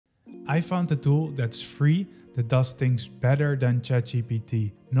I found a tool that's free that does things better than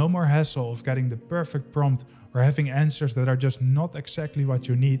ChatGPT. No more hassle of getting the perfect prompt or having answers that are just not exactly what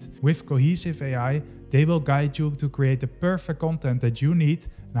you need. With Cohesive AI, they will guide you to create the perfect content that you need,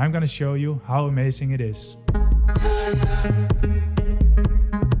 and I'm gonna show you how amazing it is.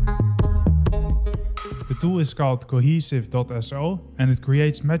 The tool is called Cohesive.So and it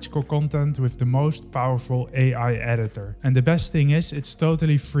creates magical content with the most powerful AI editor. And the best thing is, it's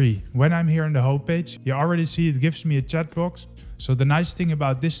totally free. When I'm here on the homepage, you already see it gives me a chat box. So the nice thing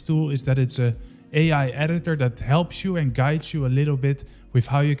about this tool is that it's an AI editor that helps you and guides you a little bit with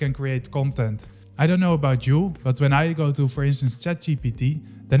how you can create content. I don't know about you, but when I go to, for instance, ChatGPT,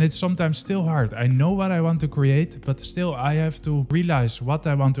 then it's sometimes still hard. I know what I want to create, but still I have to realize what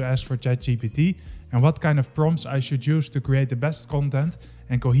I want to ask for ChatGPT and what kind of prompts I should use to create the best content.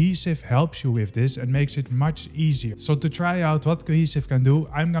 And Cohesive helps you with this and makes it much easier. So to try out what Cohesive can do,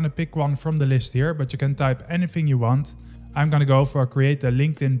 I'm gonna pick one from the list here, but you can type anything you want. I'm gonna go for create a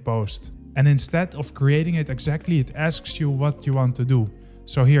LinkedIn post. And instead of creating it exactly, it asks you what you want to do.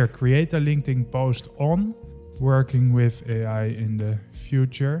 So here, create a LinkedIn post on working with AI in the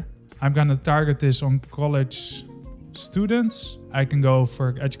future. I'm gonna target this on college students. I can go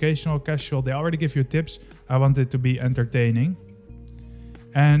for educational, casual. They already give you tips. I want it to be entertaining.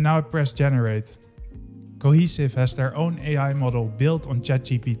 And now I press generate. Cohesive has their own AI model built on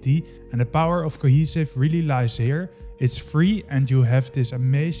ChatGPT, and the power of Cohesive really lies here. It's free and you have this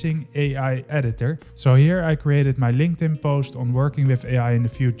amazing AI editor. So here I created my LinkedIn post on working with AI in the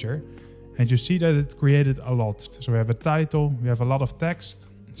future. And you see that it created a lot. So we have a title, we have a lot of text.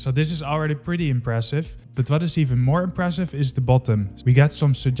 So this is already pretty impressive. But what is even more impressive is the bottom. We get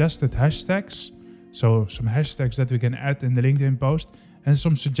some suggested hashtags. So some hashtags that we can add in the LinkedIn post. And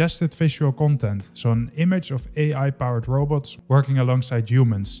some suggested visual content. So an image of AI-powered robots working alongside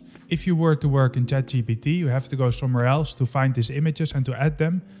humans. If you were to work in ChatGPT, you have to go somewhere else to find these images and to add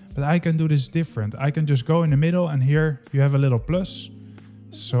them. But I can do this different. I can just go in the middle and here you have a little plus.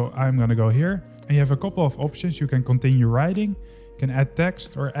 So I'm gonna go here. And you have a couple of options. You can continue writing, you can add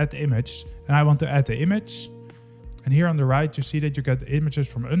text or add image. And I want to add the image. And here on the right, you see that you get images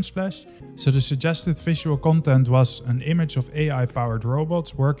from Unsplash. So the suggested visual content was an image of AI-powered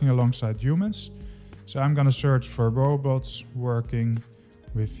robots working alongside humans. So I'm gonna search for robots working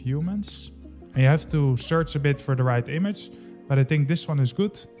with humans. And you have to search a bit for the right image, but I think this one is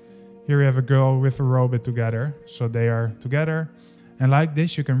good. Here we have a girl with a robot together. So they are together. And like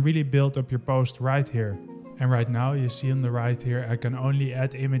this, you can really build up your post right here. And right now, you see on the right here, I can only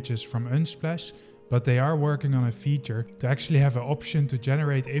add images from Unsplash. But they are working on a feature to actually have an option to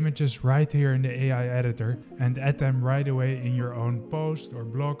generate images right here in the AI editor and add them right away in your own post or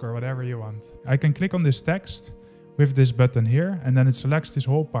blog or whatever you want. I can click on this text with this button here and then it selects this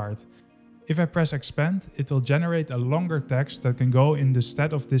whole part. If I press expand, it will generate a longer text that can go in the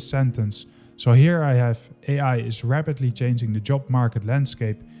stead of this sentence. So here I have AI is rapidly changing the job market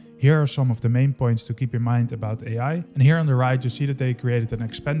landscape. Here are some of the main points to keep in mind about AI. And here on the right, you see that they created an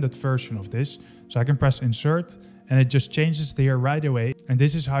expanded version of this. So I can press insert and it just changes here right away. And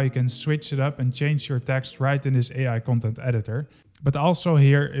this is how you can switch it up and change your text right in this AI content editor. But also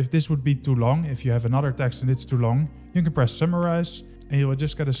here, if this would be too long, if you have another text and it's too long, you can press summarize and you will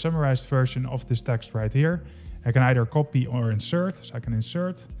just get a summarized version of this text right here. I can either copy or insert, so I can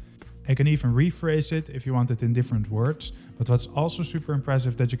insert. You can even rephrase it if you want it in different words. But what's also super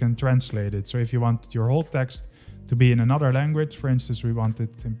impressive that you can translate it. So if you want your whole text to be in another language, for instance, we want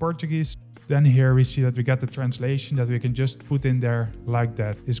it in Portuguese, then here we see that we get the translation that we can just put in there like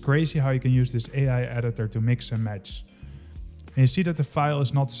that. It's crazy how you can use this AI editor to mix and match. And you see that the file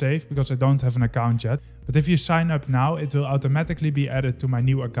is not saved because I don't have an account yet. But if you sign up now, it will automatically be added to my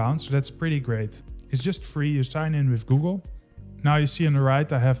new account. So that's pretty great. It's just free. You sign in with Google. Now you see on the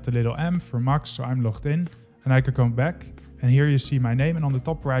right, I have the little M for Max, so I'm logged in. And I can come back. And here you see my name. And on the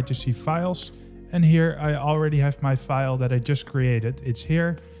top right, you see files. And here I already have my file that I just created. It's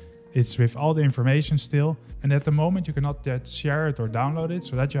here. It's with all the information still. And at the moment, you cannot yet share it or download it.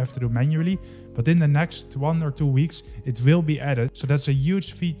 So that you have to do manually. But in the next 1 or 2 weeks, it will be added. So that's a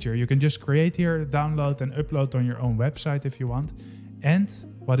huge feature. You can just create here, download and upload on your own website if you want. And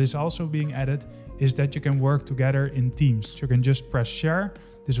what is also being added is that you can work together in teams. You can just press share.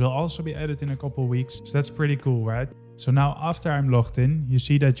 This will also be added in a couple weeks. So that's pretty cool, right? So now after I'm logged in, you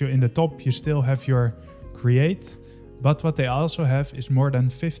see that in the top, you still have your create. But what they also have is more than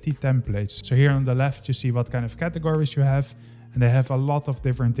 50 templates. So here on the left, you see what kind of categories you have. And they have a lot of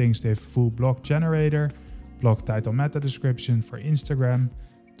different things. They have full blog generator, blog title meta description for Instagram,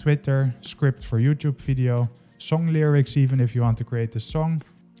 Twitter, script for YouTube video, song lyrics even if you want to create a song,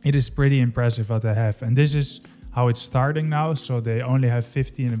 It is pretty impressive what they have. And this is how it's starting now. So they only have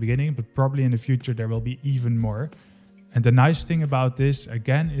 50 in the beginning, but probably in the future there will be even more. And the nice thing about this,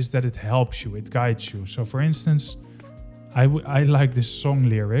 again, is that it helps you, it guides you. So for instance, I like this song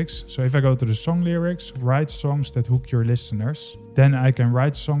lyrics. So if I go to the song lyrics, write songs that hook your listeners, then I can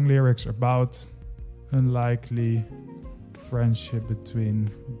write song lyrics about unlikely friendship between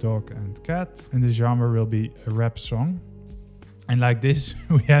dog and cat. And the genre will be a rap song. And like this,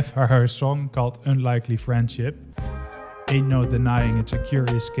 we have our song called Unlikely Friendship. Ain't no denying it's a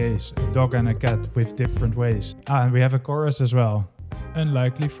curious case, a dog and a cat with different ways. And we have a chorus as well.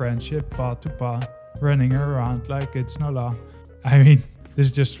 Unlikely friendship, paw to paw, running around like it's no law. I mean, this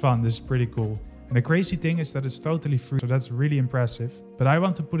is just fun, this is pretty cool. And the crazy thing is that it's totally free, so that's really impressive. But I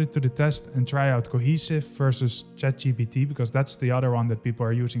want to put it to the test and try out Cohesive versus ChatGPT, because that's the other one that people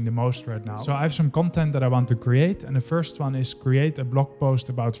are using the most right now. So I have some content that I want to create, and the first one is create a blog post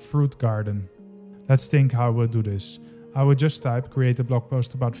about fruit garden. Let's think how we'll do this. I would just type create a blog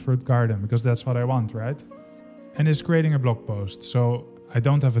post about fruit garden, because that's what I want, right? And it's creating a blog post. So I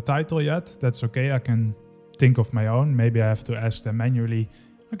don't have a title yet. That's okay. I can think of my own. Maybe I have to ask them manually.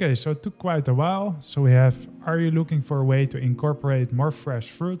 Okay, so it took quite a while. So we have, are you looking for a way to incorporate more fresh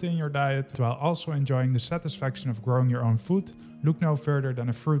fruit in your diet while also enjoying the satisfaction of growing your own food? Look no further than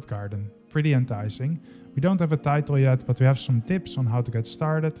a fruit garden. Pretty enticing. We don't have a title yet, but we have some tips on how to get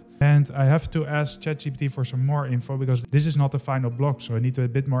started. And I have to ask ChatGPT for some more info, because this is not the final blog, so I need a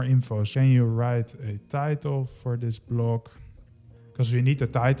bit more info. So can you write a title for this blog? Because we need a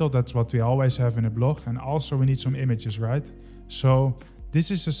title, that's what we always have in a blog. And also we need some images, right? So this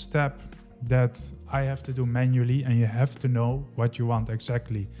is a step that I have to do manually, and you have to know what you want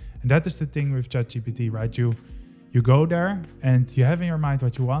exactly. And that is the thing with ChatGPT, right? You go there and you have in your mind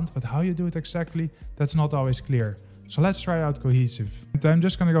what you want, but how you do it exactly, that's not always clear. So let's try out Cohesive. And I'm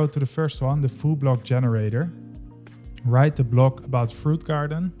just gonna go to the first one, the full blog generator. Write a blog about fruit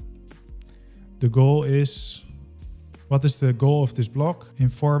garden. The goal is, what is the goal of this blog?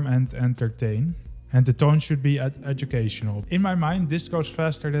 Inform and entertain. And the tone should be educational. In my mind, this goes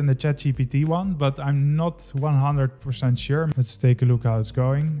faster than the ChatGPT one, but I'm not 100% sure. Let's take a look how it's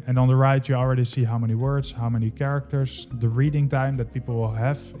going. And on the right, you already see how many words, how many characters, the reading time that people will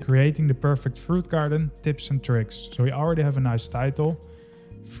have. Creating the perfect fruit garden, tips and tricks. So we already have a nice title.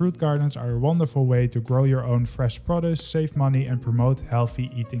 Fruit gardens are a wonderful way to grow your own fresh produce, save money, and promote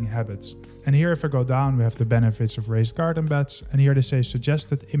healthy eating habits. And here, if I go down, we have the benefits of raised garden beds. And here they say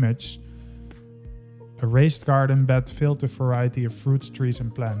suggested image. A raised garden bed filled with a variety of fruits, trees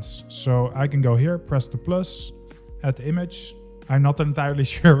and plants. So I can go here, press the plus, add image. I'm not entirely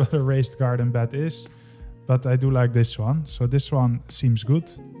sure what a raised garden bed is, but I do like this one. So this one seems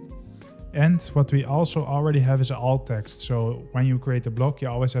good. And what we also already have is alt text. So when you create a blog, you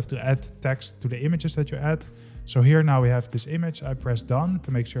always have to add text to the images that you add. So here now we have this image. I press done to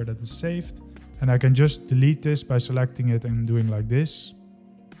make sure that it's saved. And I can just delete this by selecting it and doing like this.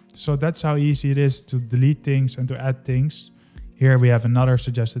 So that's how easy it is to delete things and to add things. Here we have another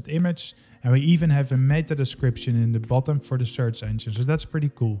suggested image, and we even have a meta description in the bottom for the search engine. So that's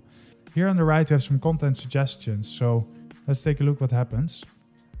pretty cool. Here on the right we have some content suggestions. So let's take a look what happens.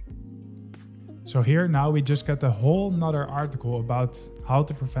 So here now we just get a whole nother article about how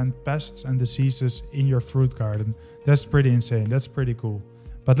to prevent pests and diseases in your fruit garden. That's pretty insane. That's pretty cool.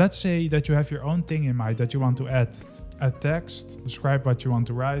 But let's say that you have your own thing in mind that you want to add. Add text, describe what you want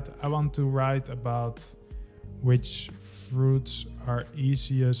to write. I want to write about which fruits are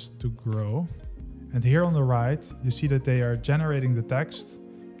easiest to grow. And here on the right, you see that they are generating the text,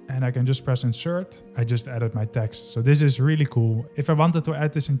 and I can just press insert. I just added my text. So this is really cool. If I wanted to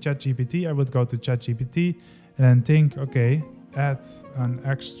add this in ChatGPT, I would go to ChatGPT and then think, okay, add an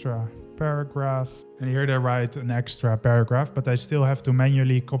extra paragraph. And here they write an extra paragraph, but I still have to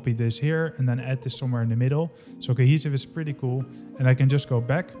manually copy this here and then add this somewhere in the middle. So Cohesive is pretty cool. And I can just go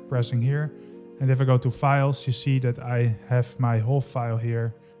back, pressing here. And if I go to files, you see that I have my whole file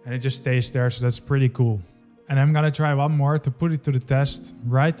here and it just stays there. So that's pretty cool. And I'm gonna try one more to put it to the test.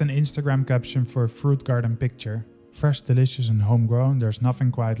 Write an Instagram caption for a fruit garden picture. Fresh, delicious and homegrown. There's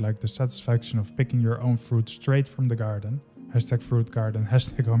nothing quite like the satisfaction of picking your own fruit straight from the garden. Hashtag fruit garden,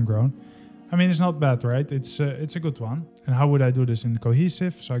 hashtag homegrown. I mean, it's not bad, right? It's a good one. And how would I do this in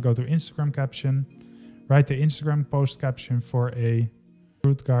Cohesive? So I go to Instagram caption, write the Instagram post caption for a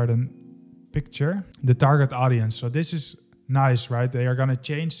fruit garden picture. The target audience. So this is nice, right? They are gonna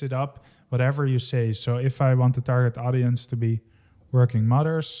change it up, whatever you say. So if I want the target audience to be working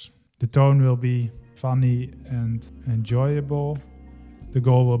mothers, the tone will be funny and enjoyable. The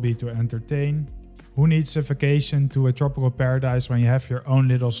goal will be to entertain. Who needs a vacation to a tropical paradise when you have your own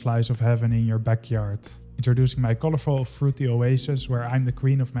little slice of heaven in your backyard? Introducing my colorful fruity oasis where I'm the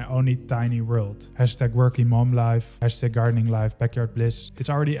queen of my own tiny world. Hashtag working mom life, hashtag gardening life, backyard bliss. It's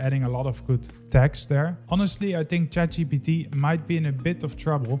already adding a lot of good text there. Honestly, I think ChatGPT might be in a bit of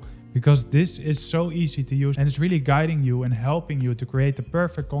trouble because this is so easy to use and it's really guiding you and helping you to create the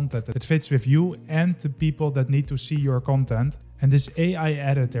perfect content that fits with you and the people that need to see your content. And this AI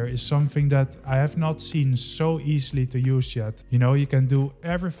editor is something that I have not seen so easily to use yet. You know, you can do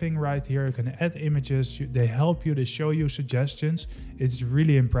everything right here. You can add images, they help you, they show you suggestions. It's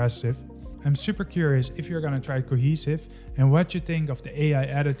really impressive. I'm super curious if you're gonna try Cohesive and what you think of the AI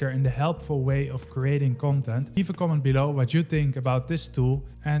editor and the helpful way of creating content. Leave a comment below what you think about this tool,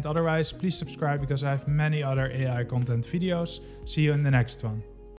 and otherwise please subscribe because I have many other AI content videos. See you in the next one.